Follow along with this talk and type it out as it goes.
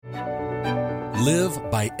Live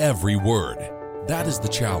by every word. That is the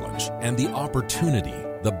challenge and the opportunity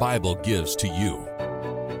the Bible gives to you.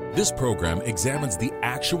 This program examines the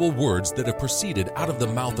actual words that have proceeded out of the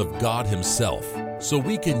mouth of God Himself, so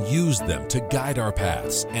we can use them to guide our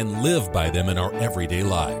paths and live by them in our everyday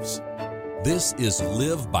lives. This is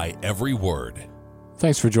Live by Every Word.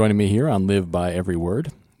 Thanks for joining me here on Live by Every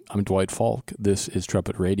Word. I'm Dwight Falk. This is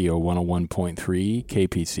Trumpet Radio 101.3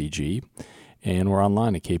 KPCG, and we're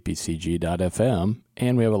online at kpcg.fm,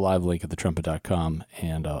 and we have a live link at thetrumpet.com,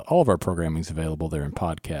 and all of our programming is available there in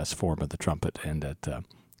podcast form at the Trumpet and at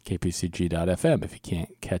kpcg.fm if you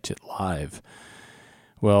can't catch it live.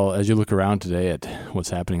 Well, as you look around today at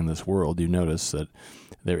what's happening in this world, you notice that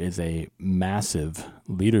there is a massive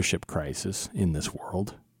leadership crisis in this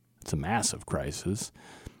world. It's a massive crisis.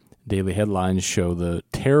 Daily headlines show the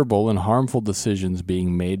terrible and harmful decisions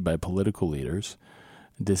being made by political leaders,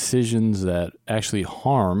 decisions that actually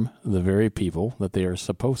harm the very people that they are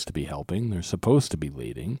supposed to be helping, they're supposed to be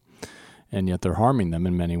leading, and yet they're harming them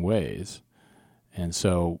in many ways. And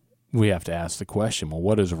so we have to ask the question, well,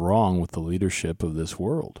 what is wrong with the leadership of this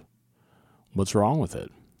world? What's wrong with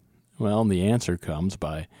it? Well, the answer comes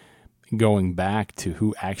by going back to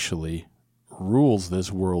who actually rules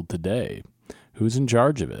this world today. Who's in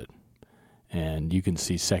charge of it? And you can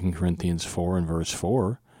see 2 Corinthians 4 and verse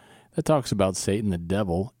 4 that talks about Satan, the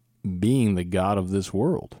devil, being the god of this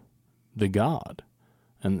world, the god.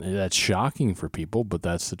 And that's shocking for people, but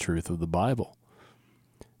that's the truth of the Bible.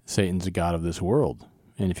 Satan's the god of this world.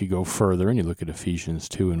 And if you go further and you look at Ephesians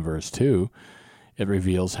 2 and verse 2, it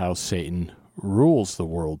reveals how Satan rules the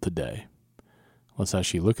world today. Let's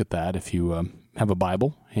actually look at that. If you have a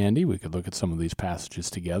Bible handy, we could look at some of these passages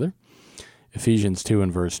together. Ephesians 2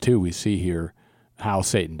 and verse 2, we see here how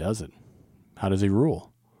Satan does it. How does he rule?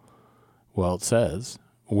 Well, it says,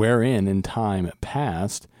 wherein in time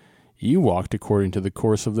past you walked according to the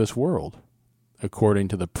course of this world, according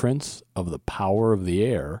to the prince of the power of the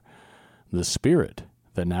air, the spirit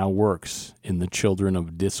that now works in the children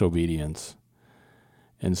of disobedience.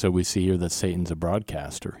 And so we see here that Satan's a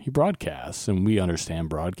broadcaster. He broadcasts, and we understand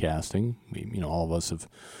broadcasting. All of us have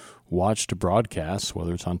watched broadcasts,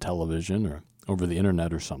 whether it's on television or over the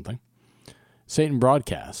internet or something. Satan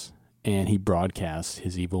broadcasts, and he broadcasts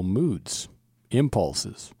his evil moods,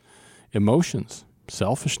 impulses, emotions,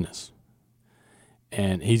 selfishness.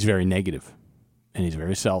 And he's very negative, and he's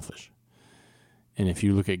very selfish. And if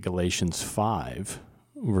you look at Galatians 5,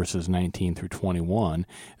 verses 19 through 21,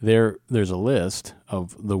 there's a list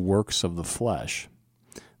of the works of the flesh.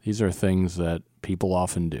 These are things that people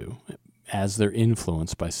often do as they're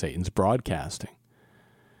influenced by Satan's broadcasting.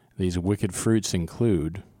 These wicked fruits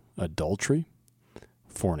include adultery,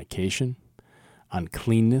 fornication,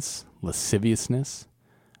 uncleanness, lasciviousness,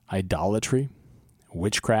 idolatry,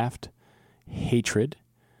 witchcraft, hatred,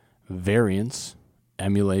 variance,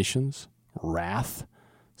 emulations, wrath,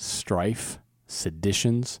 strife,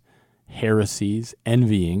 seditions, heresies,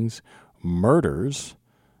 envyings, murders,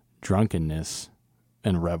 drunkenness,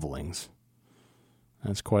 and revelings.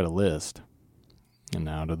 That's quite a list. And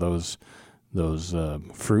now do those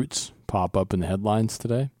fruits pop up in the headlines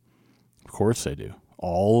today? Of course they do,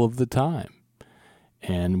 all of the time.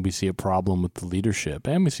 And we see a problem with the leadership,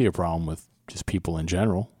 and we see a problem with just people in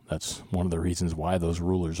general. That's one of the reasons why those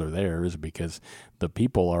rulers are there, is because the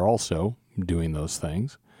people are also doing those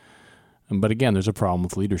things. But again, there's a problem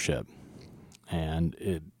with leadership, and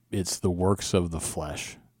it's the works of the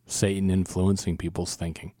flesh, Satan influencing people's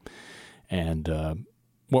thinking. And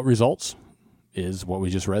what results is what we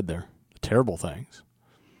just read there, terrible things.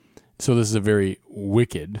 So this is a very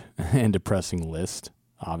wicked and depressing list,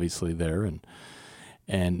 obviously there,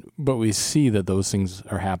 but we see that those things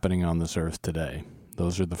are happening on this earth today.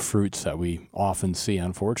 Those are the fruits that we often see,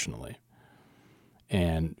 unfortunately.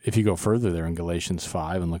 And if you go further there in Galatians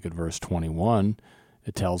 5 and look at verse 21,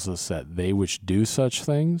 it tells us that they which do such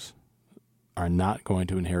things are not going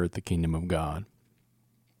to inherit the kingdom of God.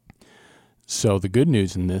 So the good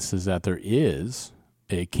news in this is that there is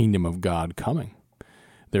a kingdom of God coming.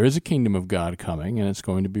 There is a kingdom of God coming, and it's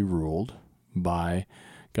going to be ruled by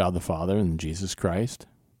God the Father and Jesus Christ.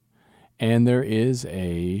 And there is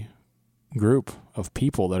a group of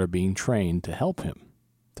people that are being trained to help him,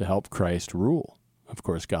 to help Christ rule. Of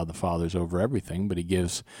course, God the Father is over everything, but he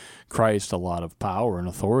gives Christ a lot of power and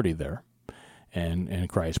authority there. And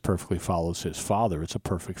Christ perfectly follows his Father. It's a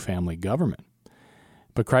perfect family government.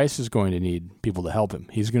 But Christ is going to need people to help him.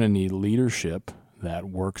 He's going to need leadership that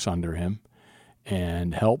works under him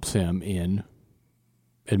and helps him in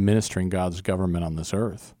administering God's government on this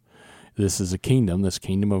earth. This is a kingdom, this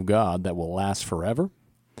kingdom of God, that will last forever.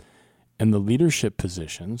 And the leadership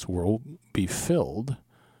positions will be filled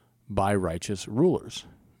by righteous rulers.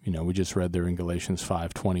 We just read there in Galatians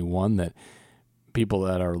 5:21 that people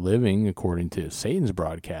that are living according to Satan's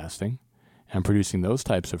broadcasting and producing those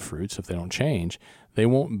types of fruits, if they don't change, they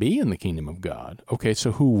won't be in the kingdom of God. Okay,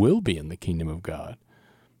 so who will be in the kingdom of God?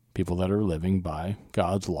 People that are living by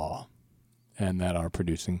God's law and that are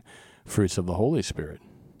producing fruits of the Holy Spirit.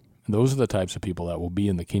 Those are the types of people that will be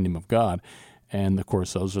in the kingdom of God. And, of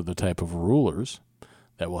course, those are the type of rulers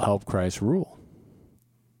that will help Christ rule.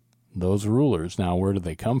 Those rulers, now, where do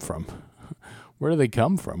they come from? Where do they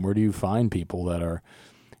come from? Where do you find people that are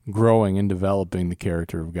growing and developing the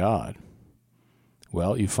character of God?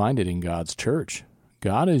 Well, you find it in God's church.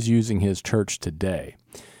 God is using his church today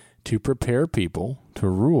to prepare people to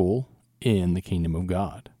rule in the kingdom of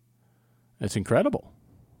God. It's incredible,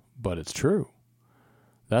 but it's true.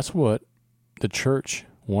 That's what the church,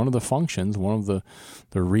 one of the functions, one of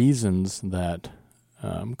the reasons that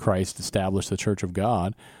Christ established the church of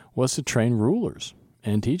God was to train rulers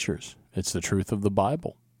and teachers. It's the truth of the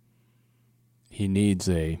Bible. He needs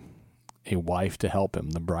a wife to help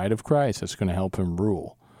him, the bride of Christ that's going to help him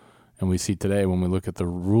rule. And we see today when we look at the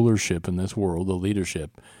rulership in this world, the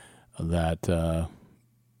leadership, that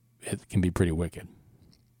it can be pretty wicked.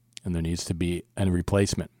 And there needs to be a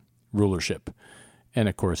replacement rulership. And,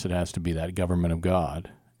 of course, it has to be that government of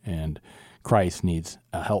God. And Christ needs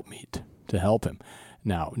a helpmeet to help him.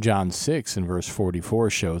 Now, John 6 in verse 44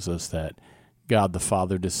 shows us that God the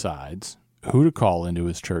Father decides who to call into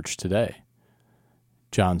his church today.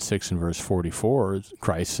 John 6 and verse 44,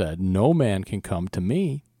 Christ said, "No man can come to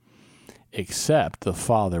me except the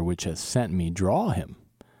Father which has sent me draw him,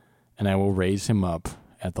 and I will raise him up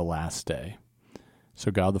at the last day."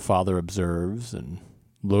 So God the Father observes and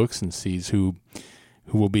looks and sees who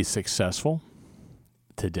will be successful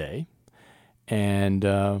today and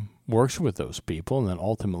works with those people and then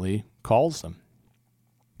ultimately calls them.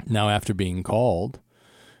 Now, after being called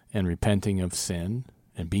and repenting of sin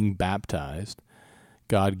and being baptized,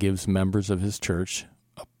 God gives members of his church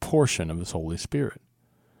a portion of his Holy Spirit.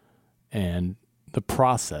 And that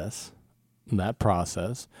process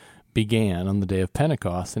began on the day of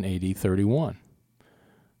Pentecost in AD 31,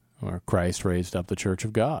 where Christ raised up the church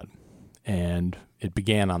of God. And it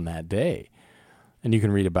began on that day. And you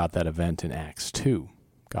can read about that event in Acts 2.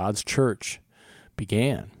 God's church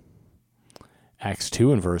began. Acts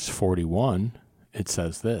 2 and verse 41, it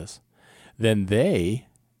says this, "Then they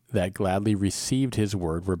that gladly received his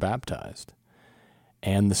word were baptized.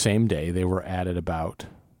 And the same day they were added about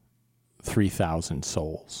 3,000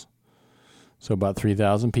 souls." So about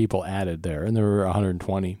 3,000 people added there, and there were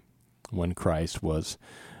 120 when Christ was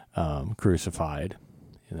crucified.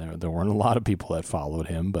 There weren't a lot of people that followed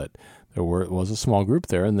him, but it was a small group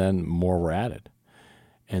there, and then more were added.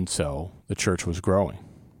 And so the church was growing.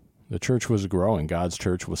 The church was growing. God's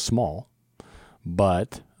church was small,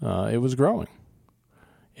 but it was growing.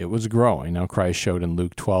 It was growing. Now, Christ showed in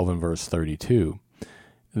Luke 12 and verse 32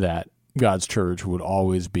 that God's church would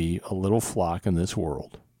always be a little flock in this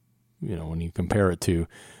world. When you compare it to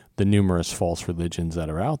the numerous false religions that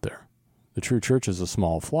are out there. The true church is a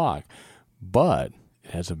small flock, but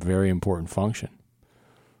it has a very important function.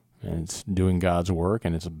 And it's doing God's work,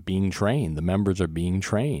 and it's being trained. The members are being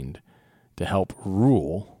trained to help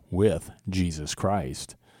rule with Jesus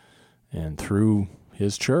Christ. And through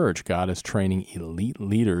his church, God is training elite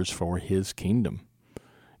leaders for his kingdom.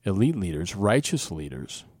 Elite leaders, righteous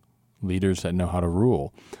leaders, leaders that know how to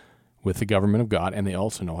rule with the government of God, and they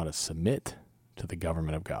also know how to submit to the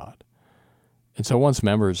government of God. And so once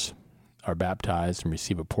members are baptized and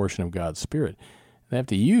receive a portion of God's Spirit, they have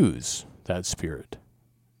to use that Spirit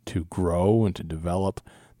to grow and to develop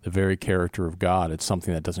the very character of God. It's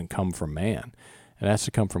something that doesn't come from man. It has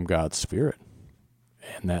to come from God's Spirit.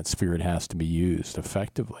 And that Spirit has to be used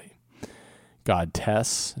effectively. God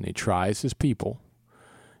tests and he tries his people,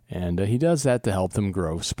 and he does that to help them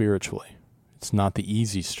grow spiritually. It's not the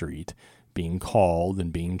easy street, being called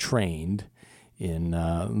and being trained in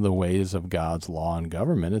the ways of God's law and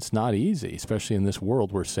government. It's not easy, especially in this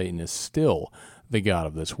world where Satan is still the god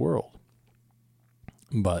of this world.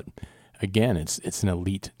 But again, it's an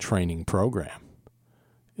elite training program.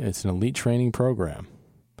 It's an elite training program.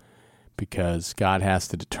 Because God has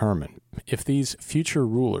to determine if these future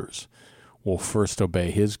rulers will first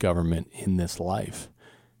obey his government in this life.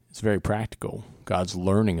 It's very practical. God's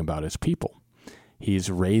learning about his people.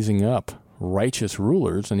 He's raising up righteous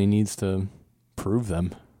rulers, and he needs to prove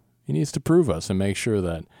them. He needs to prove us and make sure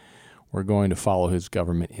that we're going to follow his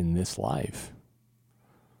government in this life.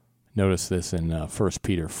 Notice this in 1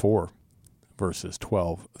 Peter 4, verses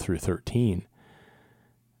 12 through 13.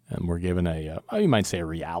 And we're given you might say a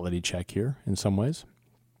reality check here in some ways.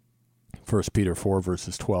 1 Peter 4,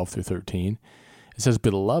 verses 12 through 13. It says,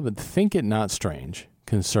 "Beloved, think it not strange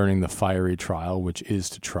concerning the fiery trial which is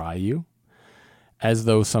to try you, as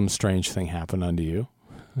though some strange thing happened unto you."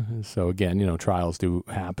 So again, trials do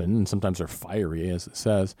happen, and sometimes they're fiery, as it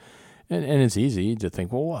says. And it's easy to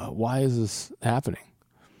think, well, why is this happening?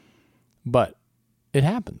 But it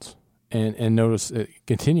happens. And notice it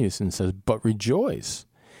continues and says, "But rejoice,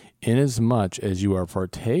 inasmuch as you are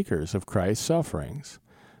partakers of Christ's sufferings,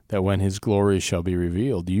 that when his glory shall be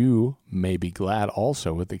revealed, you may be glad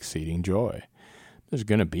also with exceeding joy." There's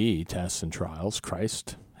going to be tests and trials.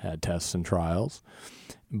 Christ had tests and trials,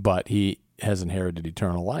 but he has inherited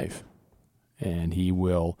eternal life, and he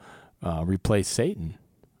will replace Satan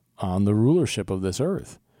on the rulership of this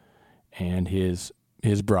earth, and his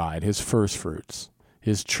bride, his first fruits,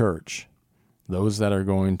 his church, those that are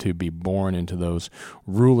going to be born into those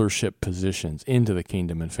rulership positions, into the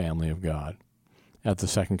kingdom and family of God. At the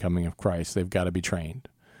second coming of Christ, they've got to be trained,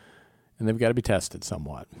 and they've got to be tested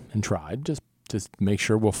somewhat and tried, just make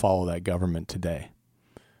sure we'll follow that government today.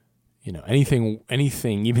 Anything,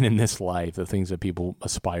 even in this life, the things that people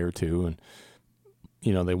aspire to, and,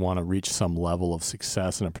 they want to reach some level of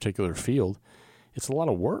success in a particular field, it's a lot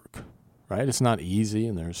of work, right? It's not easy,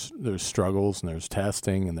 and there's struggles, and there's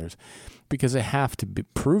testing, and because they have to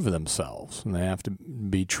prove themselves, and they have to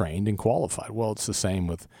be trained and qualified. Well, it's the same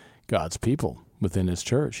with God's people within his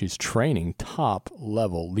church. He's training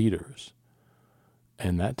top-level leaders,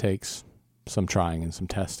 and that takes some trying and some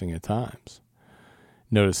testing at times.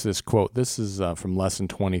 Notice this quote. This is from Lesson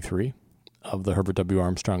 23 of the Herbert W.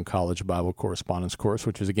 Armstrong College Bible Correspondence course,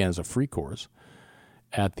 which is a free course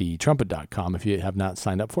at thetrumpet.com. If you have not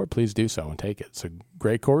signed up for it, please do so and take it. It's a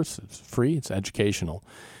great course. It's free. It's educational,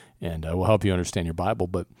 and will help you understand your Bible.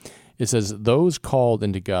 But it says, those called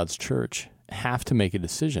into God's church have to make a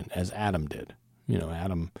decision, as Adam did.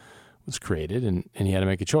 Adam was created, and he had to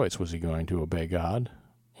make a choice. Was he going to obey God,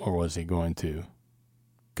 or was he going to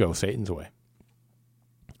go Satan's way?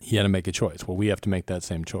 He had to make a choice. Well, we have to make that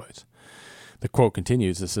same choice. The quote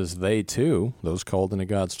continues. It says, "They too, those called into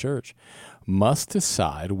God's church, must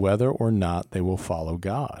decide whether or not they will follow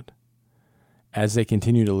God. As they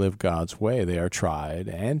continue to live God's way, they are tried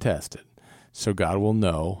and tested, so God will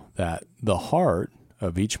know that the heart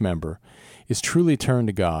of each member is truly turned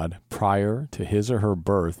to God prior to his or her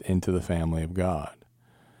birth into the family of God."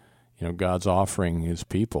 God's offering his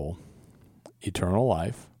people eternal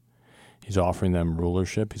life. He's offering them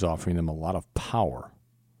rulership. He's offering them a lot of power.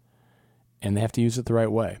 And they have to use it the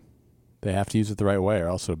right way. They have to use it the right way, or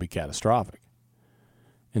else it'll be catastrophic.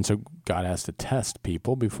 And so God has to test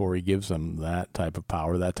people before he gives them that type of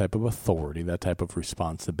power, that type of authority, that type of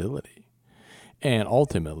responsibility. And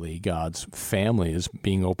ultimately, God's family is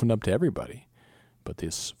being opened up to everybody. But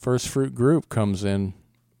this first fruit group comes in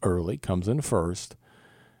early, comes in first,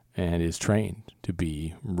 and is trained to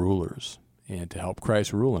be rulers and to help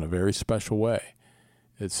Christ rule in a very special way.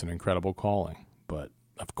 It's an incredible calling. But,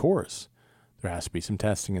 of course, there has to be some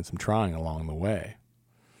testing and some trying along the way.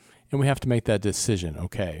 And we have to make that decision.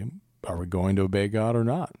 Okay, are we going to obey God or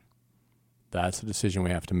not? That's a decision we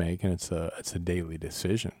have to make, and it's a daily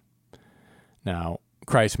decision. Now,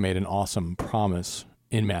 Christ made an awesome promise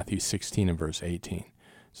in Matthew 16 and verse 18.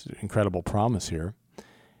 It's an incredible promise here.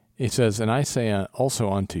 It says, "And I say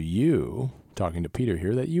also unto you," talking to Peter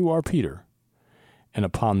here, "that you are Peter, and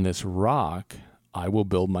upon this rock I will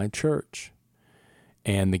build my church,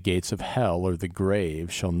 and the gates of hell," or the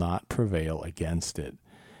grave, "shall not prevail against it."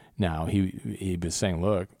 Now, he was saying,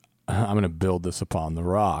 look, I'm going to build this upon the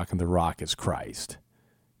rock, and the rock is Christ.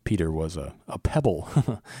 Peter was a pebble,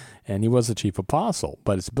 and he was the chief apostle,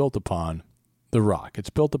 but it's built upon the rock.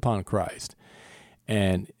 It's built upon Christ.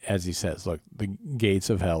 And as he says, look, the gates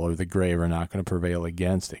of hell or the grave are not going to prevail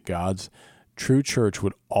against it. God's true church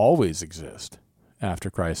would always exist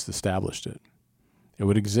after Christ established it. It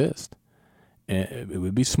would exist. It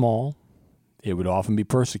would be small. It would often be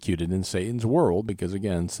persecuted in Satan's world because,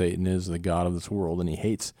 again, Satan is the god of this world, and he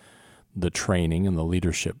hates the training and the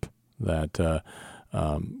leadership that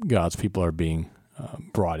God's people are being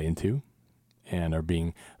brought into and are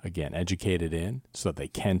being, again, educated in so that they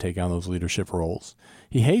can take on those leadership roles.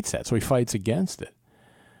 He hates that, so he fights against it.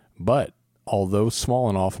 But although small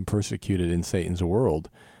and often persecuted in Satan's world,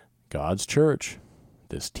 God's church,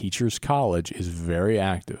 this teacher's college, is very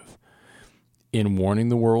active in warning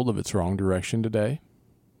the world of its wrong direction today.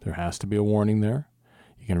 There has to be a warning there.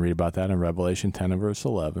 You can read about that in Revelation 10 and verse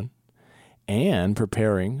 11. And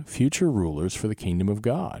preparing future rulers for the kingdom of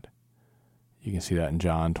God. You can see that in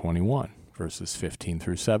John 21, verses 15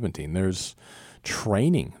 through 17. There's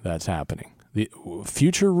training that's happening. The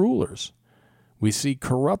future rulers. We see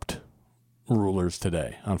corrupt rulers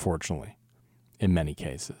today, unfortunately, in many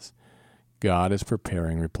cases. God is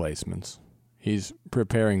preparing replacements. He's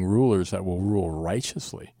preparing rulers that will rule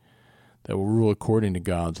righteously, that will rule according to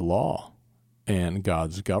God's law and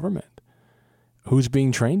God's government. Who's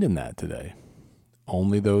being trained in that today?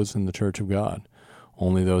 Only those in the church of God.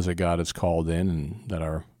 Only those that God has called in and that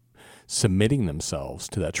are submitting themselves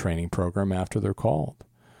to that training program after they're called.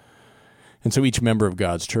 And so each member of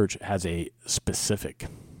God's church has a specific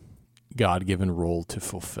God-given role to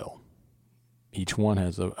fulfill. Each one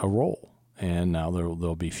has a role. And now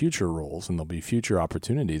there'll be future roles and there'll be future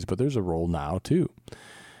opportunities, but there's a role now too.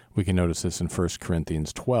 We can notice this in 1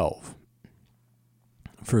 Corinthians 12.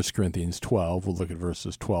 1 Corinthians 12, we'll look at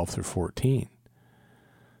verses 12 through 14.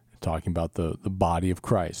 Talking about the body of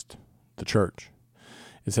Christ, the church.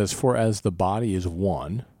 It says, for as the body is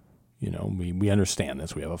one, we understand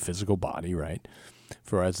this. We have a physical body, right?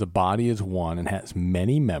 For as the body is one and has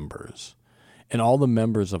many members, and all the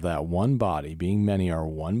members of that one body, being many, are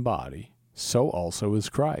one body, so also is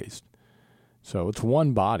Christ. So it's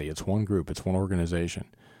one body, it's one group, it's one organization,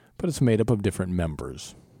 but it's made up of different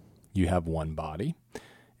members. You have one body,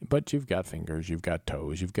 but you've got fingers, you've got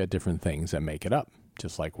toes, you've got different things that make it up,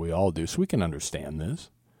 just like we all do, so we can understand this.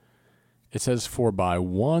 It says, for by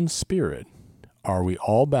one Spirit are we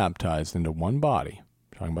all baptized into one body,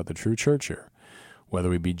 talking about the true church here, whether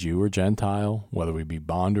we be Jew or Gentile, whether we be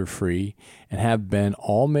bond or free, and have been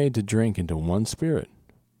all made to drink into one Spirit.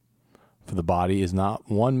 For the body is not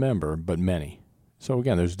one member, but many. So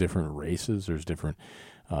again, there's different races, there's different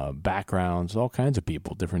backgrounds, all kinds of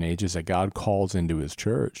people, different ages that God calls into his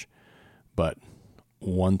church. But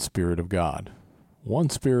one Spirit of God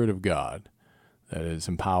that is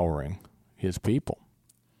empowering his people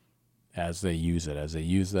as they use it, as they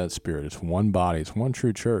use that Spirit. It's one body, it's one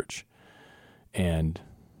true church. And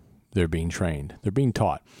they're being trained, they're being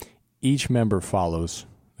taught. Each member follows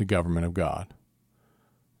the government of God.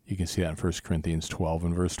 You can see that in 1 Corinthians 12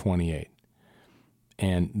 and verse 28.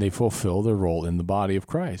 And they fulfill their role in the body of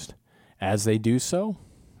Christ. As they do so,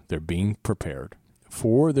 they're being prepared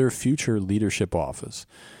for their future leadership office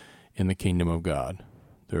in the kingdom of God.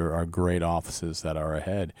 There are great offices that are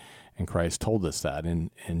ahead, and Christ told us that in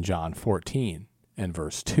John 14 and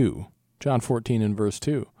verse 2. John 14 and verse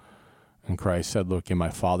 2. And Christ said, look, in my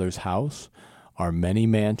Father's house are many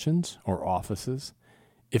mansions or offices.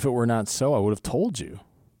 If it were not so, I would have told you.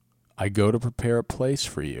 I go to prepare a place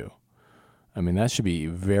for you. I mean, that should be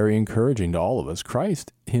very encouraging to all of us.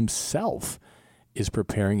 Christ himself is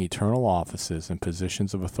preparing eternal offices and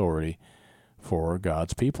positions of authority for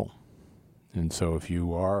God's people. And so if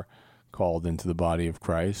you are called into the body of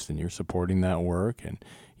Christ and you're supporting that work and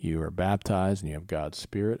you are baptized and you have God's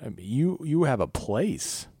Spirit, I mean, you have a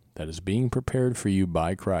place that is being prepared for you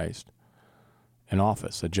by Christ, an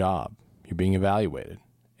office, a job. You're being evaluated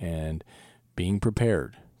and being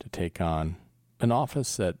prepared to take on an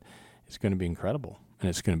office that is going to be incredible and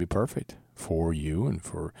it's going to be perfect for you and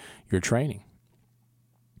for your training.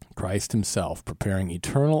 Christ himself preparing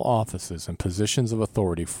eternal offices and positions of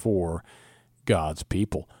authority for God's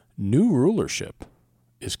people. New rulership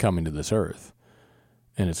is coming to this earth,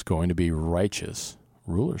 and it's going to be righteous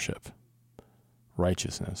rulership.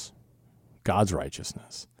 Righteousness. God's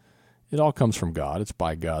righteousness. It all comes from God. It's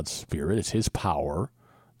by God's Spirit. It's his power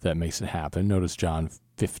that makes it happen. Notice John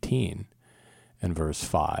 15 and verse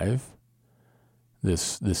 5.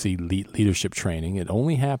 This elite leadership training, it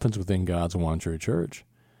only happens within God's one true church.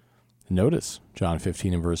 Notice John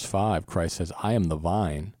 15 and verse 5, Christ says, I am the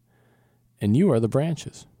vine, and you are the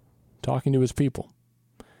branches, talking to his people.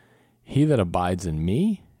 He that abides in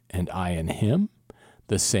me, and I in him,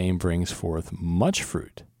 the same brings forth much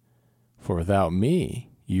fruit. For without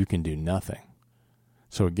me, you can do nothing.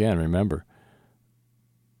 So again, remember,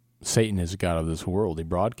 Satan is a god of this world. He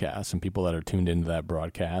broadcasts, and people that are tuned into that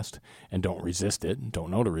broadcast and don't resist it, and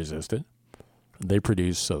don't know to resist it, they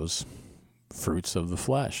produce those fruits of the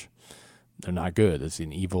flesh. They're not good. It's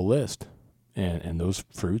an evil list. And those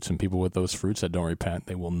fruits and people with those fruits that don't repent,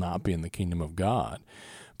 they will not be in the kingdom of God.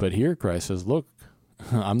 But here Christ says, look,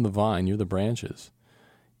 I'm the vine, you're the branches.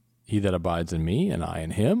 He that abides in me and I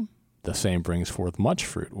in him, the same brings forth much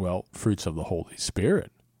fruit. Well, fruits of the Holy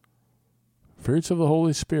Spirit. Fruits of the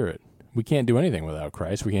Holy Spirit. We can't do anything without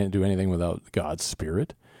Christ. We can't do anything without God's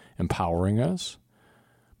Spirit empowering us.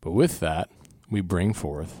 But with that, we bring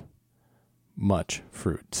forth much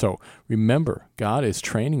fruit. So remember, God is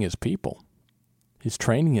training his people. He's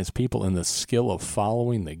training his people in the skill of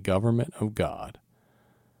following the government of God.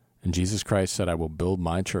 And Jesus Christ said, I will build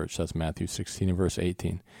my church. That's Matthew 16 and verse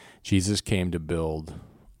 18. Jesus came to build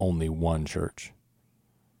only one church.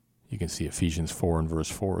 You can see Ephesians 4 and verse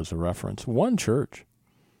 4 as a reference. One church,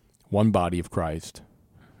 one body of Christ,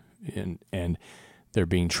 and they're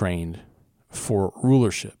being trained for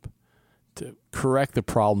rulership to correct the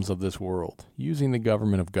problems of this world, using the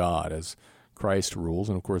government of God as Christ rules.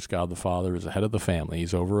 And, of course, God the Father is the head of the family.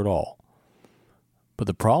 He's over it all. But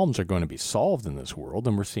the problems are going to be solved in this world,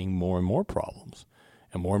 and we're seeing more and more problems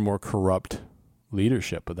and more corrupt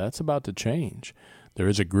leadership. But that's about to change. There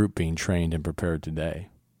is a group being trained and prepared today.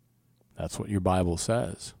 That's what your Bible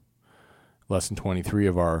says. Lesson 23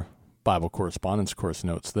 of our Bible correspondence course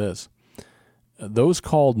notes this. Those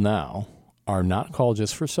called now are not called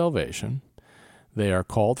just for salvation. They are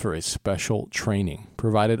called for a special training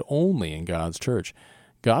provided only in God's church.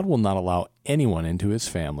 God will not allow anyone into his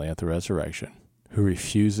family at the resurrection who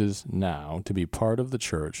refuses now to be part of the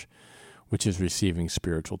church which is receiving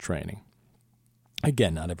spiritual training.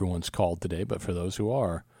 Again, not everyone's called today, but for those who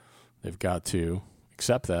are, they've got to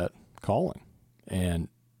accept that calling and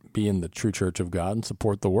be in the true church of God and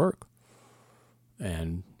support the work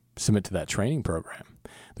and submit to that training program.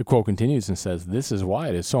 The quote continues and says, "This is why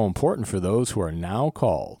it is so important for those who are now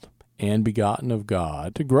called and begotten of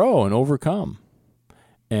God to grow and overcome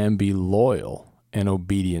and be loyal and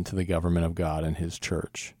obedient to the government of God and his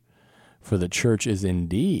church. For the church is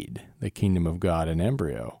indeed the kingdom of God in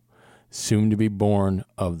embryo, soon to be born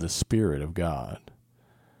of the Spirit of God."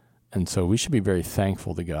 And so we should be very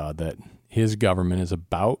thankful to God that his government is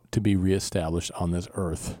about to be reestablished on this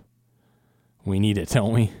earth. We need it,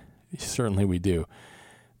 don't we? Certainly we do.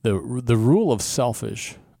 The rule of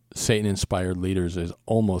selfish, Satan-inspired leaders is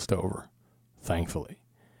almost over, thankfully.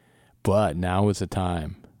 But now is the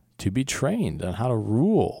time to be trained on how to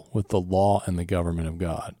rule with the law and the government of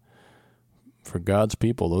God. For God's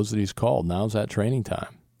people, those that he's called, now's that training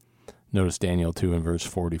time. Notice Daniel 2 and verse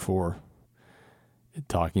 44,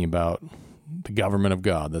 talking about the government of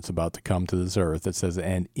God that's about to come to this earth. It says,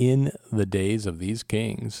 "And in the days of these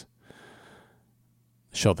kings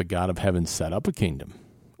shall the God of heaven set up a kingdom,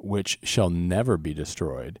 which shall never be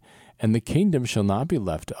destroyed, and the kingdom shall not be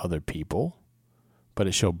left to other people, but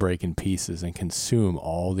it shall break in pieces and consume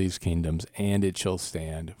all these kingdoms, and it shall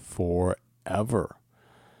stand forever."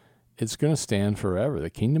 It's going to stand forever, the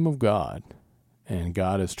kingdom of God, and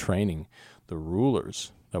God is training the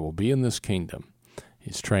rulers that will be in this kingdom.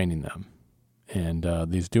 He's training them, and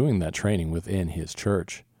he's doing that training within his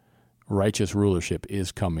church. Righteous rulership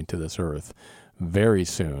is coming to this earth very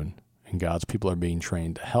soon, and God's people are being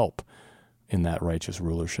trained to help in that righteous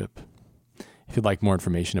rulership. If you'd like more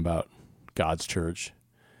information about God's church,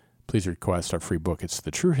 please request our free book. It's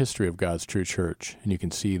The True History of God's True Church, and you can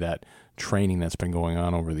see that training that's been going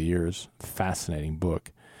on over the years. Fascinating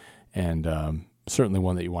book, and certainly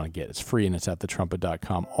one that you want to get. It's free, and it's at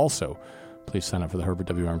thetrumpet.com. Also, please sign up for the Herbert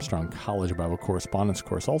W. Armstrong College Bible Correspondence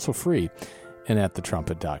course, also free, and at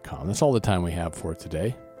thetrumpet.com. That's all the time we have for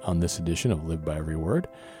today on this edition of Live by Every Word.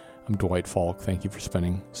 I'm Dwight Falk. Thank you for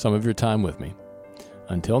spending some of your time with me.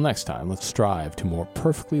 Until next time, let's strive to more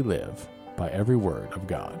perfectly live by every word of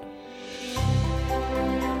God.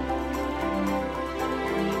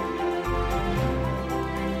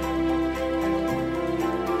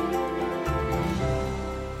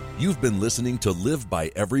 You've been listening to Live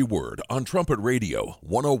by Every Word on Trumpet Radio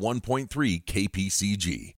 101.3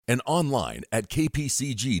 KPCG and online at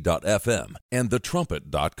kpcg.fm and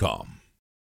thetrumpet.com.